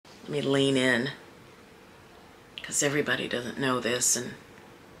Let me lean in, because everybody doesn't know this, and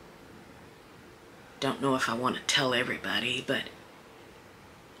don't know if I want to tell everybody, but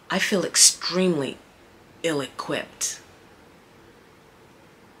I feel extremely ill-equipped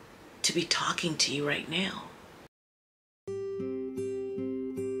to be talking to you right now.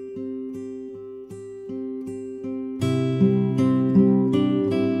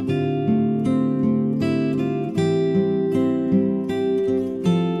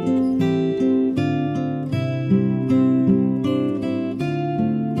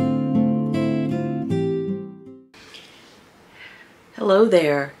 Hello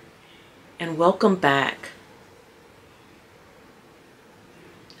there, and welcome back.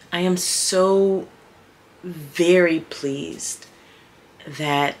 I am so very pleased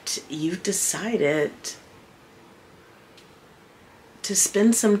that you've decided to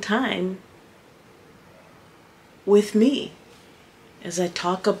spend some time with me as I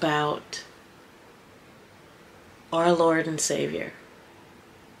talk about our Lord and Savior.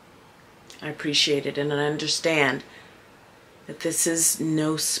 I appreciate it, and I understand that this is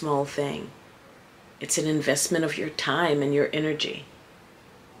no small thing. It's an investment of your time and your energy,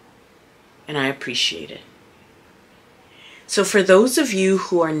 and I appreciate it. So for those of you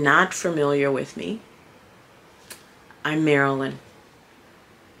who are not familiar with me, I'm Marilyn.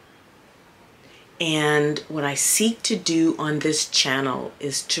 And what I seek to do on this channel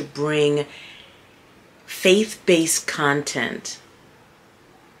is to bring faith-based content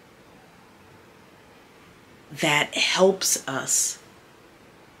that helps us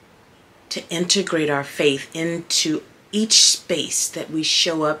to integrate our faith into each space that we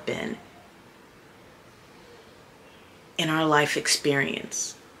show up in our life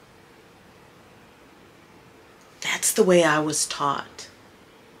experience. That's the way I was taught.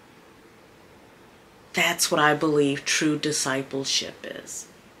 That's what I believe true discipleship is.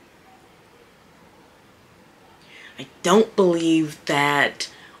 I don't believe that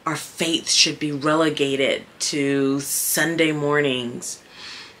our faith should be relegated to Sunday mornings,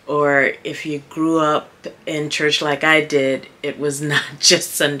 or if you grew up in church like I did, it was not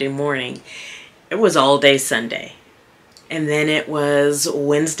just Sunday morning. It was all day Sunday. And then it was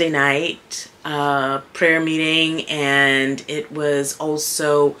Wednesday night prayer meeting, and it was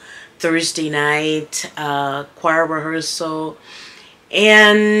also Thursday night choir rehearsal,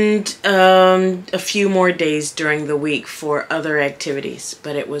 and a few more days during the week for other activities.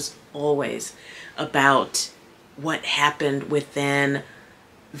 But it was always about what happened within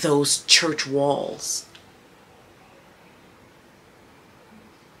those church walls.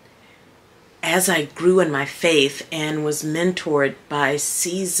 As I grew in my faith and was mentored by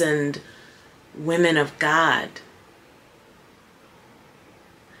seasoned women of God,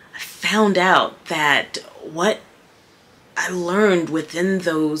 I found out that what I learned within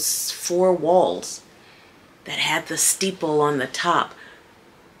those four walls that had the steeple on the top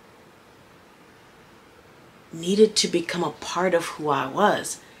needed to become a part of who I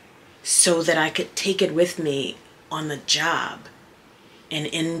was, so that I could take it with me on the job and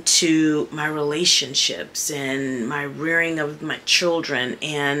into my relationships and my rearing of my children,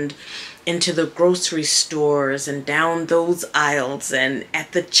 and into the grocery stores and down those aisles and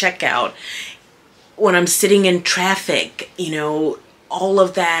at the checkout. When I'm sitting in traffic, all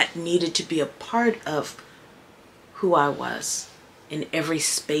of that needed to be a part of who I was in every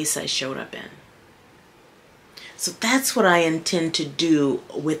space I showed up in. So that's what I intend to do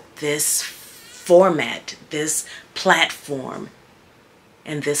with this format, this platform,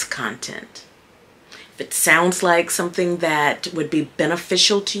 and this content. If it sounds like something that would be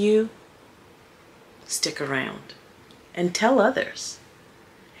beneficial to you, stick around and tell others.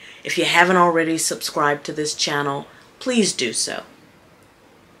 If you haven't already subscribed to this channel, please do so.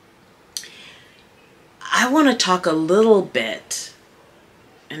 I want to talk a little bit,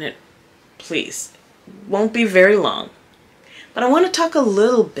 and please, won't be very long, but I want to talk a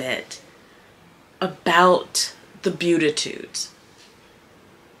little bit about the Beautitudes.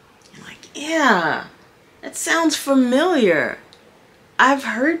 Yeah, that sounds familiar. I've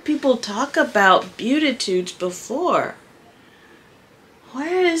heard people talk about Beautitudes before.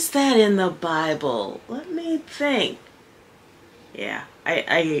 Where is that in the Bible? Let me think. Yeah,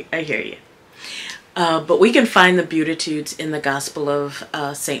 I hear you. But we can find the Beautitudes in the Gospel of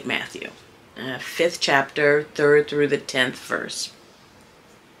St. Matthew, 5th chapter, 3rd through the 10th verse.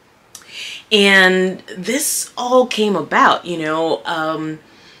 And this all came about,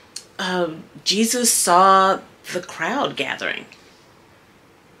 Jesus saw the crowd gathering,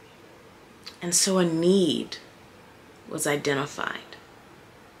 and so a need was identified.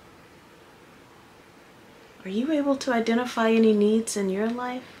 Are you able to identify any needs in your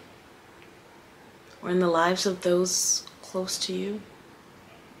life? or in the lives of those close to you.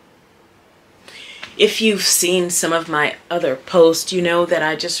 If you've seen some of my other posts, you know that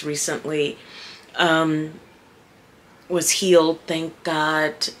I just recently was healed, thank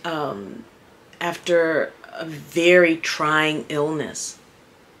God, after a very trying illness.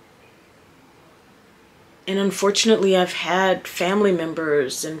 And unfortunately, I've had family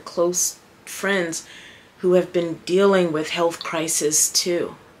members and close friends who have been dealing with health crisis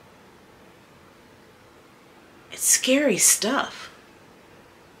too. It's scary stuff.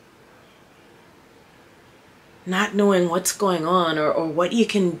 Not knowing what's going on or what you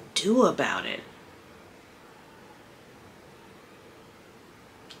can do about it.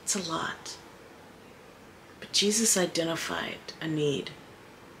 It's a lot. But Jesus identified a need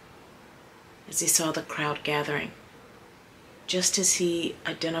as he saw the crowd gathering, just as he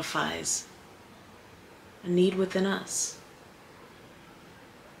identifies a need within us.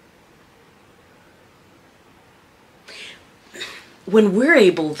 When we're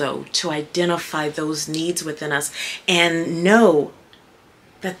able, though, to identify those needs within us and know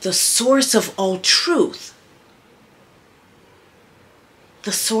that the source of all truth,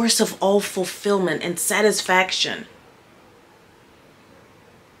 the source of all fulfillment and satisfaction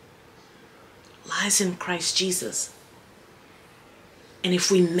lies in Christ Jesus. And if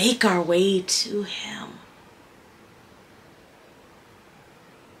we make our way to him,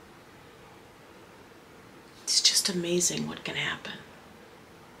 it's just amazing what can happen.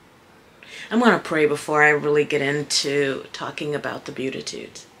 I'm going to pray before I really get into talking about the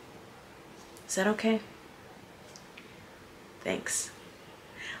Beautitudes. Is that okay? Thanks.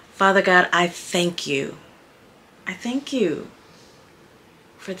 Father God, I thank you. I thank you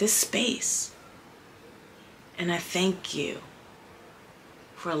for this space. And I thank you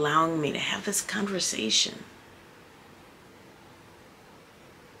for allowing me to have this conversation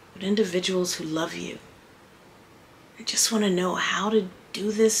with individuals who love you. I just want to know how to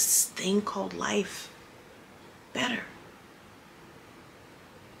do this thing called life better.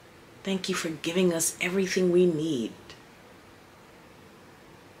 Thank you for giving us everything we need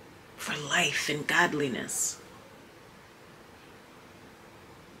for life and godliness.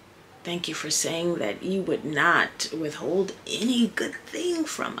 Thank you for saying that you would not withhold any good thing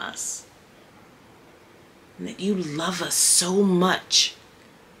from us, and that you love us so much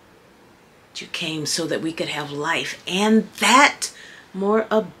that you came so that we could have life, and that more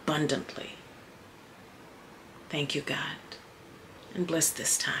abundantly. Thank you, God, and bless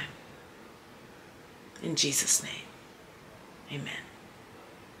this time. In Jesus' name, amen.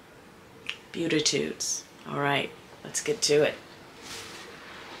 Beautitudes. All right, let's get to it.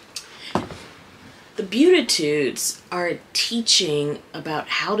 The Beautitudes are a teaching about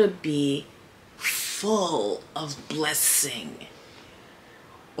how to be full of blessing,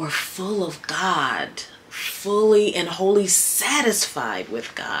 or full of God, fully and wholly satisfied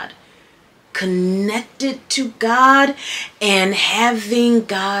with God, connected to God, and having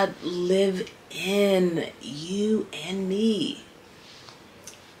God live in you and me.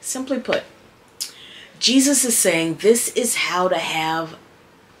 Simply put, Jesus is saying this is how to have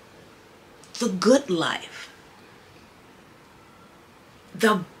the good life,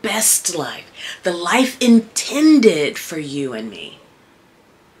 the best life, the life intended for you and me.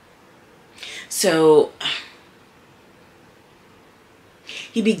 So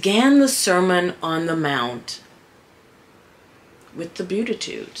he began the Sermon on the Mount with the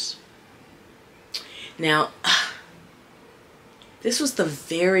Beautitudes. Now, this was the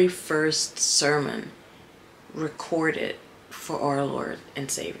very first sermon recorded for our Lord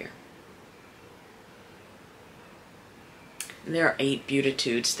and Savior. There are 8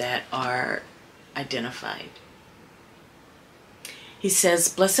 Beautitudes that are identified. He says,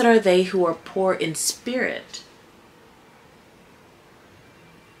 "Blessed are they who are poor in spirit,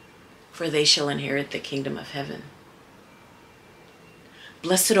 for they shall inherit the kingdom of heaven.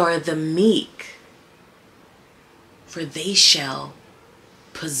 Blessed are the meek, for they shall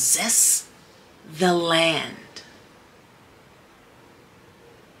possess the land."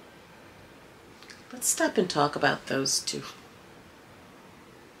 Let's stop and talk about those two.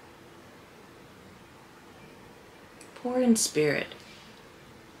 Poor in spirit.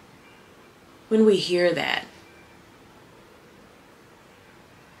 When we hear that,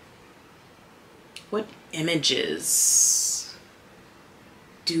 what images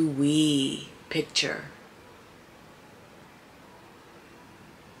do we picture?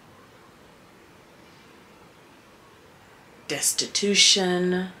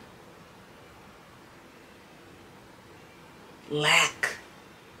 Destitution, lack,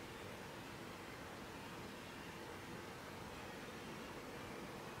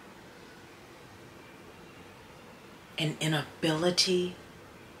 an inability,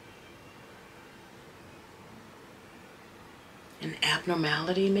 an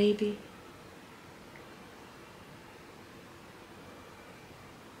abnormality maybe.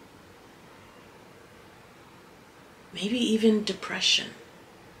 Maybe even depression.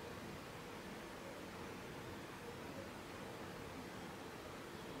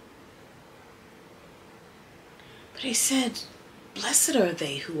 But he said, blessed are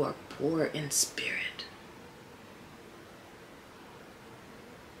they who are poor in spirit.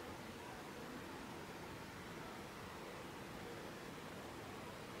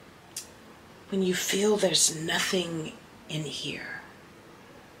 When you feel there's nothing in here,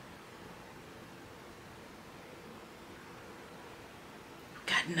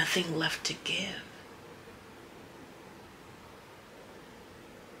 got nothing left to give.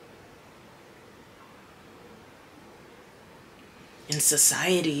 In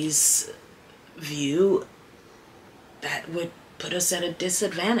society's view, that would put us at a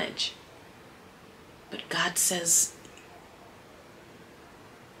disadvantage. But God says,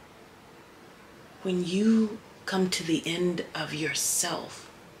 when you come to the end of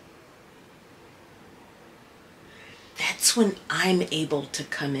yourself, that's when I'm able to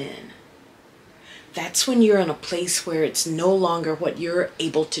come in. That's when you're in a place where it's no longer what you're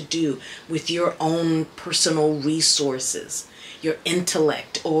able to do with your own personal resources, your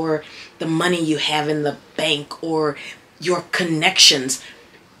intellect, or the money you have in the bank, or your connections,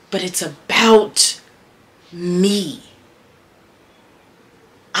 but it's about me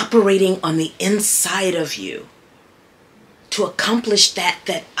operating on the inside of you to accomplish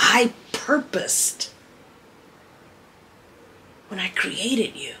that I purposed when I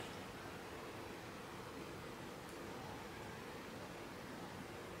created you.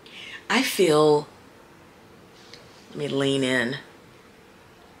 I feel, let me lean in,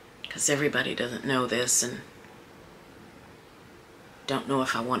 because everybody doesn't know this, and don't know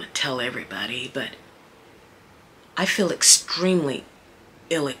if I want to tell everybody, but I feel extremely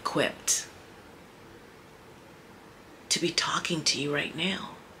ill-equipped to be talking to you right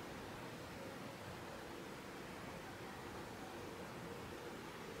now.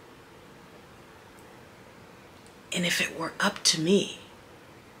 And if it were up to me,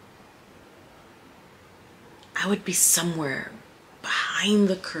 I would be somewhere behind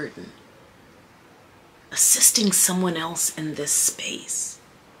the curtain, assisting someone else in this space.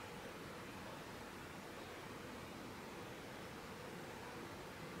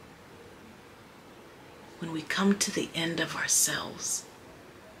 When we come to the end of ourselves,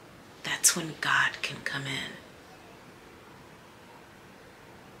 that's when God can come in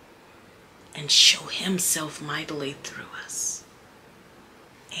and show himself mightily through us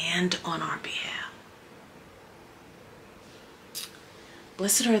and on our behalf.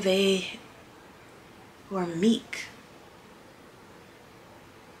 Blessed are they who are meek.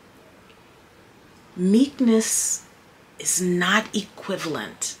 Meekness is not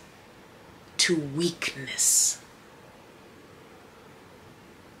equivalent to weakness.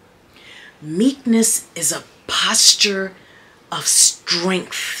 Meekness is a posture of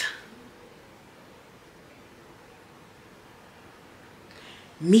strength.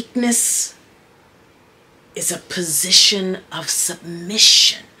 Meekness is a position of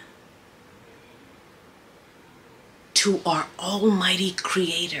submission to our Almighty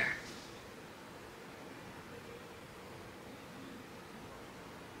Creator.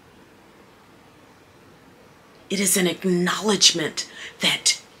 It is an acknowledgement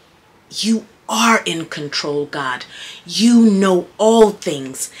that you are in control, God. You know all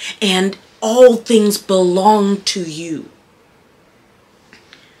things, and all things belong to you.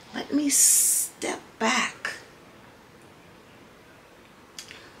 Let me step back.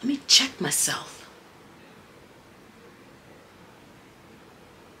 Let me check myself.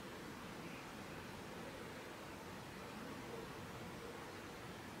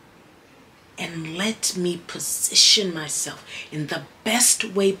 And let me position myself in the best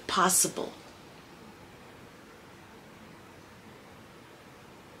way possible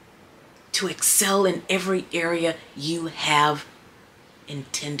to excel in every area you have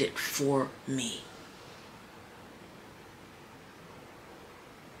intended for me.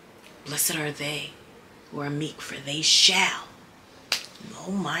 Blessed are they who are meek, for they shall,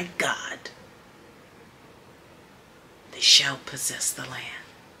 oh my God, they shall possess the land.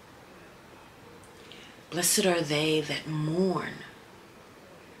 Blessed are they that mourn,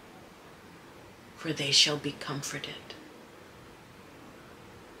 for they shall be comforted.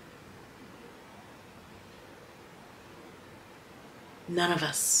 None of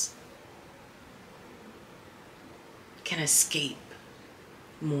us can escape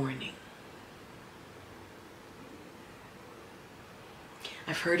mourning.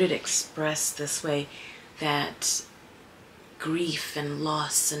 I've heard it expressed this way, that grief and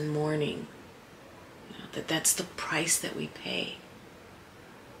loss and mourning, that's the price that we pay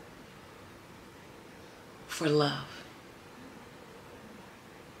for love.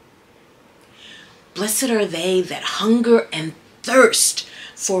 Blessed are they that hunger and thirst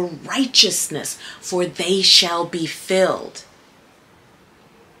for righteousness, for they shall be filled.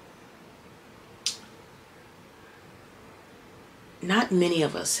 Not many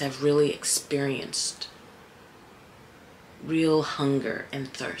of us have really experienced real hunger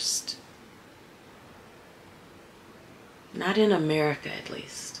and thirst. Not in America, at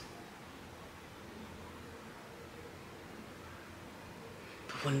least.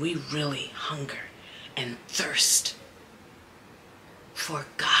 But when we really hunger and thirst for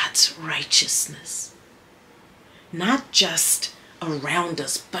God's righteousness, not just around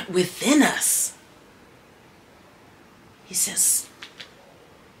us, but within us, He says,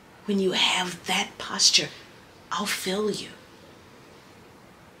 when you have that posture, I'll fill you.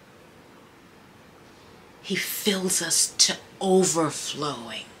 He fills us to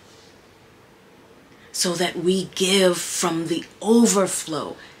overflowing so that we give from the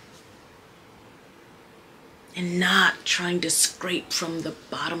overflow and not trying to scrape from the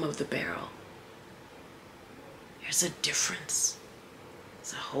bottom of the barrel. There's a difference.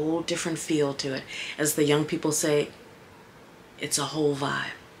 It's a whole different feel to it. As the young people say, it's a whole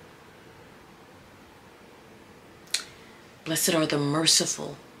vibe. Blessed are the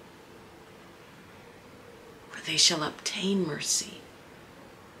merciful, for they shall obtain mercy.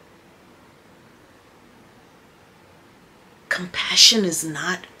 Compassion is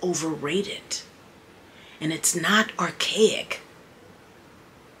not overrated, and it's not archaic.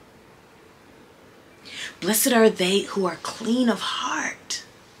 Blessed are they who are clean of heart,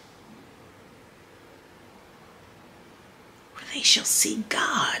 for they shall see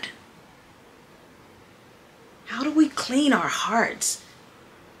God. How do we clean our hearts?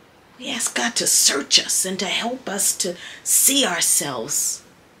 We ask God to search us and to help us to see ourselves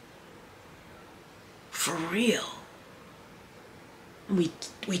for real. We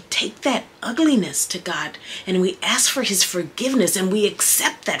take that ugliness to God and we ask for His forgiveness, and we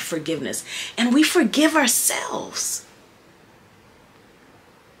accept that forgiveness, and we forgive ourselves.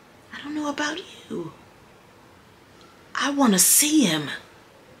 I don't know about you. I want to see Him.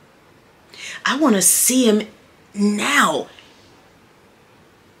 I want to see Him now,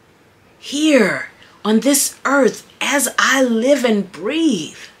 here on this earth, as I live and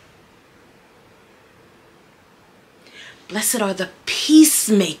breathe. Blessed are the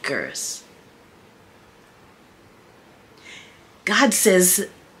peacemakers. God says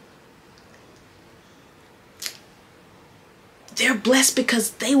they're blessed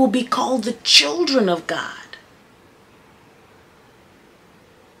because they will be called the children of God.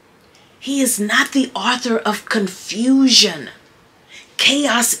 He is not the author of confusion.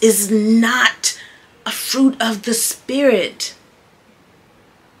 Chaos is not a fruit of the Spirit.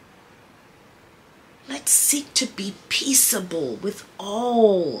 Let's seek to be peaceable with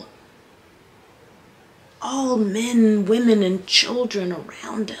all men, women, and children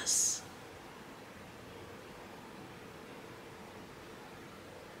around us.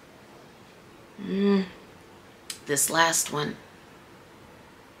 This last one,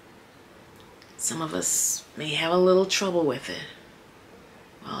 some of us may have a little trouble with it.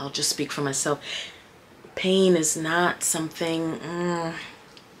 Well, I'll just speak for myself. Pain is not something that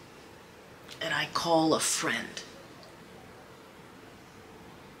I call a friend.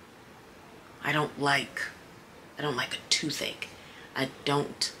 I don't like a toothache. I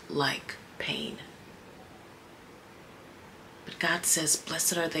don't like pain. But God says,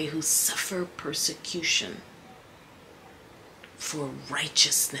 blessed are they who suffer persecution for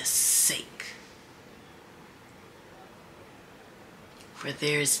righteousness' sake. For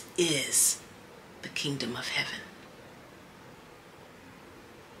theirs is the kingdom of heaven.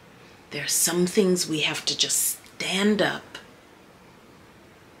 There are some things we have to just stand up.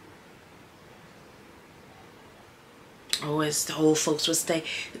 Oh, as the old folks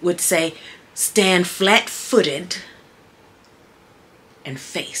would say, stand flat-footed and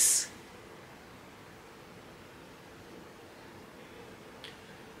face.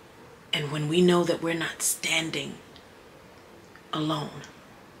 And when we know that we're not standing alone,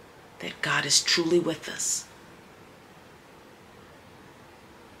 that God is truly with us,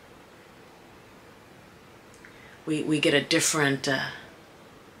 we get a different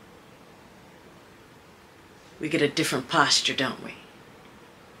posture, don't we?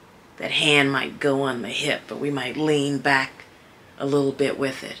 That hand might go on the hip, but we might lean back a little bit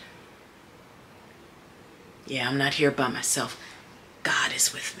with it. Yeah, I'm not here by myself. God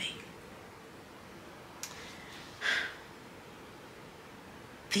is with me.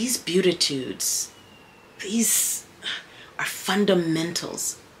 These Beatitudes, these are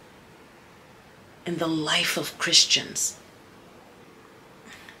fundamentals in the life of Christians.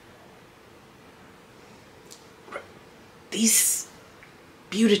 These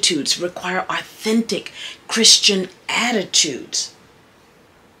Beatitudes require authentic Christian attitudes.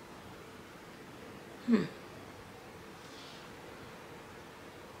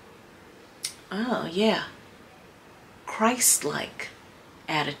 Oh, yeah. Christ-like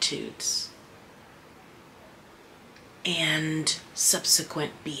attitudes and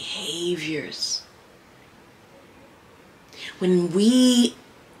subsequent behaviors. When we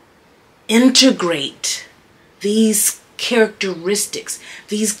integrate these characteristics,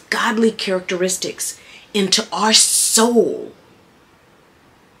 these godly characteristics into our soul,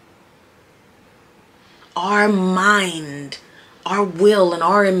 our mind, our will, and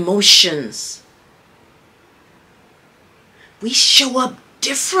our emotions, we show up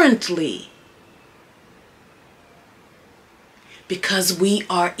differently because we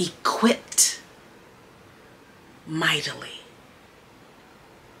are equipped mightily.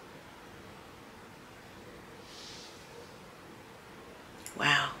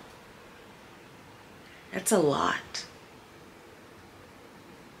 Wow. That's a lot.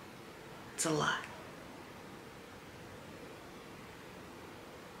 It's a lot.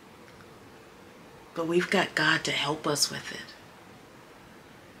 But we've got God to help us with it.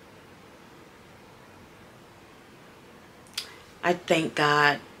 I thank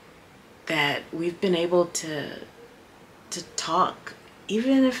God that we've been able to talk,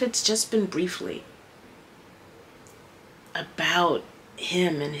 even if it's just been briefly, about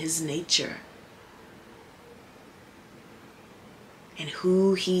Him and His nature and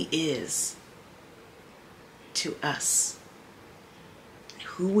who He is to us, and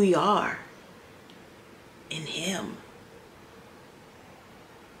who we are in Him.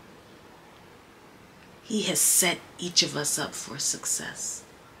 He has set each of us up for success.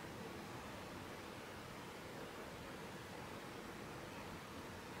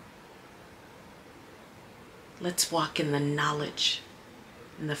 Let's walk in the knowledge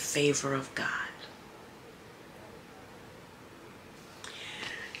and the favor of God.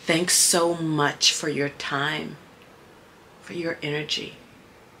 Thanks so much for your time, for your energy,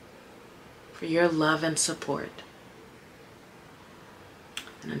 for your love and support.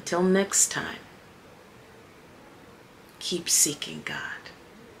 And until next time, keep seeking God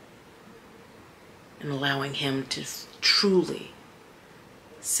and allowing Him to truly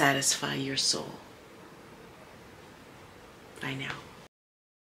satisfy your soul. Bye now.